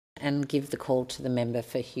and give the call to the member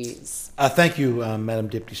for Hughes. Thank you, Madam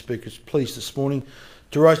Deputy Speaker. It's pleased this morning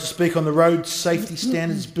to rise to speak on the Road Safety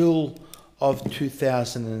Standards Bill of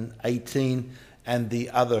 2018 and the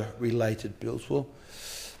other related bills. Well,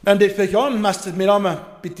 Madam Deputy Speaker, I must admit I'm a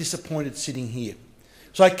bit disappointed sitting here.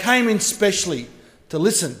 So I came in specially to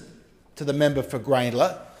listen to the member for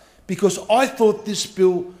Grayndler because I thought this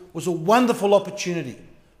bill was a wonderful opportunity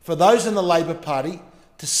for those in the Labor Party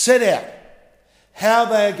to set out how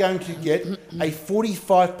they are going to get a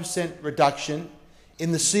 45% reduction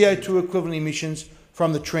in the CO2 equivalent emissions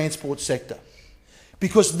from the transport sector.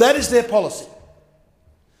 Because that is their policy.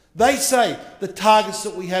 They say the targets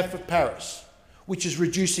that we have for Paris, which is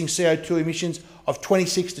reducing CO2 emissions of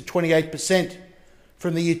 26 to 28%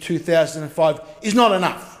 from the year 2005, is not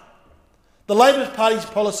enough. The Labor Party's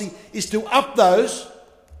policy is to up those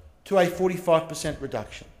to a 45%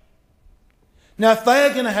 reduction. Now, if they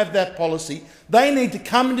are going to have that policy, they need to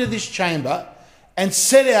come into this chamber and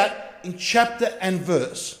set out in chapter and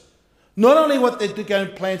verse not only what they're going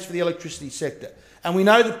to plans for the electricity sector, and we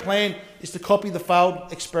know the plan is to copy the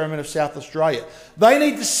failed experiment of South Australia. They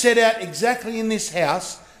need to set out exactly in this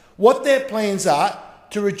House what their plans are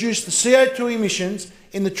to reduce the CO2 emissions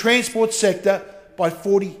in the transport sector by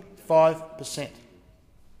 45%.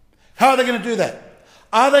 How are they going to do that?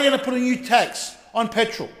 Are they going to put a new tax on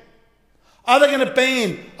petrol? Are they going to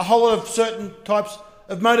ban a whole lot of certain types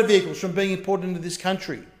of motor vehicles from being imported into this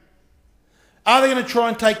country? Are they going to try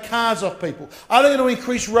and take cars off people? Are they going to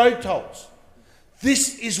increase road tolls?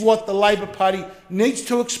 This is what the Labor Party needs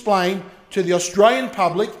to explain to the Australian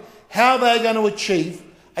public, how they are going to achieve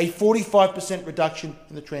a 45% reduction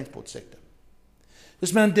in the transport sector.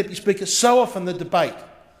 Because, Madam Deputy Speaker, so often the debate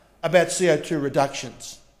about CO2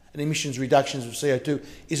 reductions and emissions reductions of CO2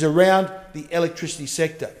 is around the electricity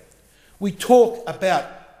sector. We talk about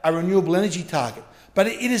a renewable energy target, but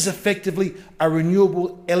it is effectively a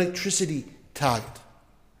renewable electricity target.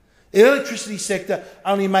 The electricity sector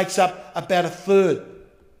only makes up about a third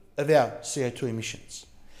of our CO2 emissions.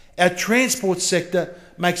 Our transport sector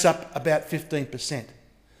makes up about 15%.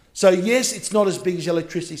 So yes, it's not as big as the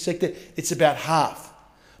electricity sector, it's about half.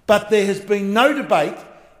 But there has been no debate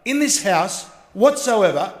in this House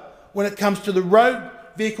whatsoever when it comes to the road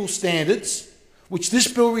vehicle standards, which this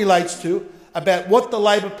bill relates to, about what the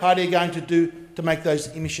Labor Party are going to do to make those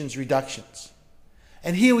emissions reductions.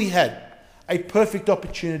 And here we had a perfect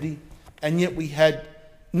opportunity, and yet we had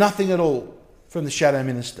nothing at all from the Shadow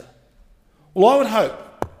Minister. Well, I would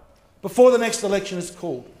hope, before the next election is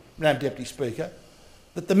called, Madam Deputy Speaker,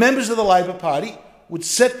 that the members of the Labor Party would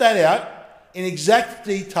set that out in exact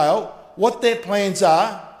detail, what their plans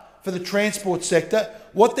are for the transport sector,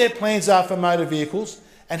 what their plans are for motor vehicles,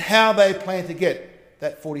 and how they plan to get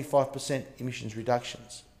that 45% emissions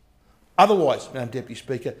reductions. Otherwise, Madam Deputy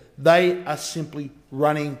Speaker, they are simply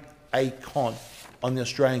running a con on the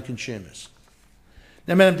Australian consumers.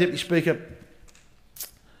 Now, Madam Deputy Speaker,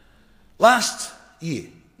 last year,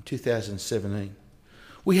 2017,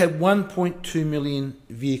 we had 1.2 million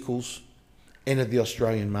vehicles enter the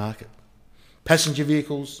Australian market. Passenger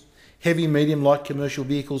vehicles, heavy, medium, light commercial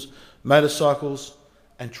vehicles, motorcycles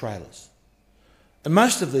and trailers. And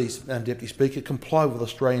most of these, Madam Deputy Speaker, comply with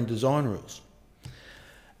Australian design rules.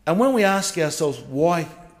 And when we ask ourselves why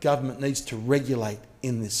government needs to regulate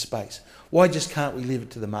in this space, why just can't we leave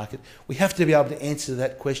it to the market, we have to be able to answer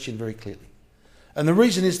that question very clearly. And the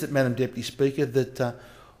reason is that, Madam Deputy Speaker, that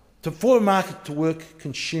for a market to work,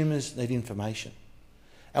 consumers need information.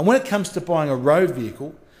 And when it comes to buying a road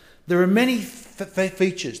vehicle, there are many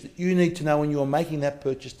features that you need to know when you're making that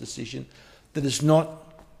purchase decision that is not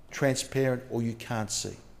transparent or you can't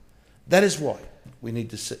see. That is why we need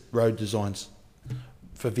to set road designs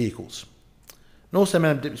for vehicles. And also,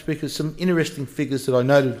 Madam Deputy Speaker, some interesting figures that I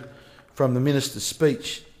noted from the Minister's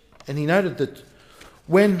speech. And he noted that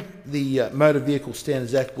when the Motor Vehicle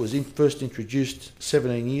Standards Act was first introduced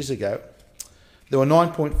 17 years ago, there were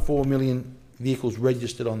 9.4 million vehicles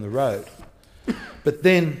registered on the road. But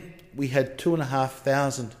then we had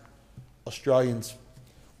 2,500 Australians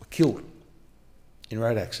were killed in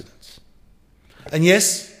road accidents. And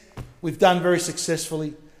yes, we've done very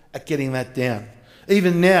successfully at getting that down.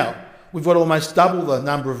 Even now, we've got almost double the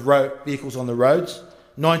number of road vehicles on the roads,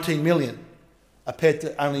 19 million, compared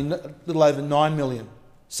to only a little over 9 million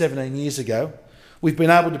 17 years ago. We've been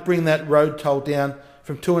able to bring that road toll down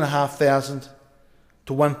from 2,500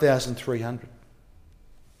 to 1,300.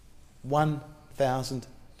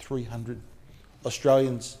 1,300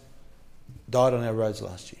 Australians died on our roads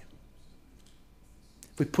last year.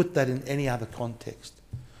 If we put that in any other context,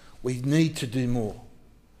 we need to do more.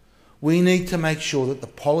 We need to make sure that the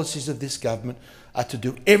policies of this government are to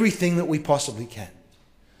do everything that we possibly can,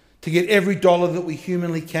 to get every dollar that we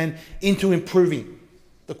humanly can into improving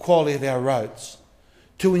the quality of our roads,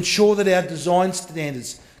 to ensure that our design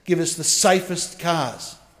standards give us the safest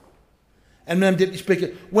cars. And, Madam Deputy Speaker,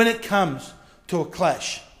 when it comes to a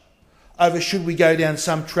clash over should we go down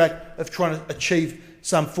some track of trying to achieve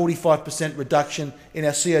some 45% reduction in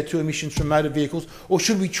our CO2 emissions from motor vehicles, or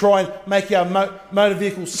should we try and make our motor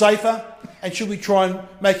vehicles safer, and should we try and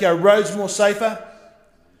make our roads more safer?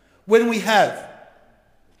 When we have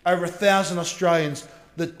over 1,000 Australians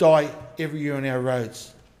that die every year on our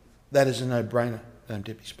roads, that is a no-brainer, Madam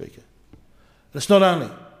Deputy Speaker. And it's not only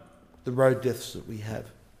the road deaths that we have.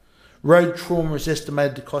 Road trauma is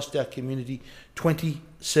estimated to cost our community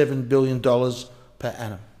 $27 billion per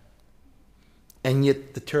annum. And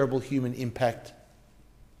yet the terrible human impact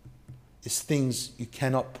is things you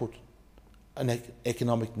cannot put an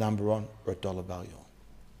economic number on or a dollar value on.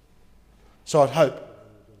 So I'd hope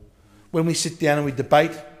when we sit down and we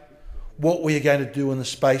debate what we are going to do in the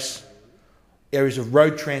space, areas of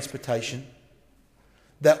road transportation,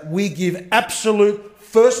 that we give absolute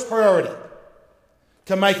first priority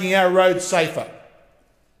to making our roads safer,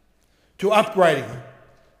 to upgrading them,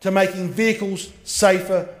 to making vehicles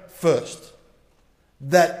safer first.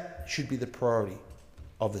 That should be the priority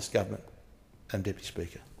of this government, Madam Deputy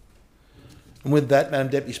Speaker. And with that, Madam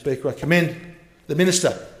Deputy Speaker, I commend the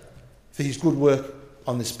Minister for his good work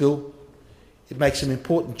on this bill. It makes some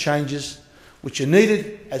important changes which are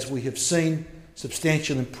needed, as we have seen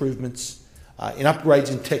substantial improvements in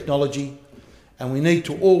upgrades in technology, and we need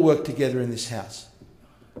to all work together in this House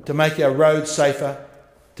to make our roads safer,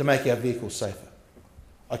 to make our vehicles safer.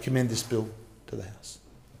 I commend this bill to the House.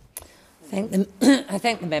 I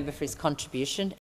thank the member for his contribution.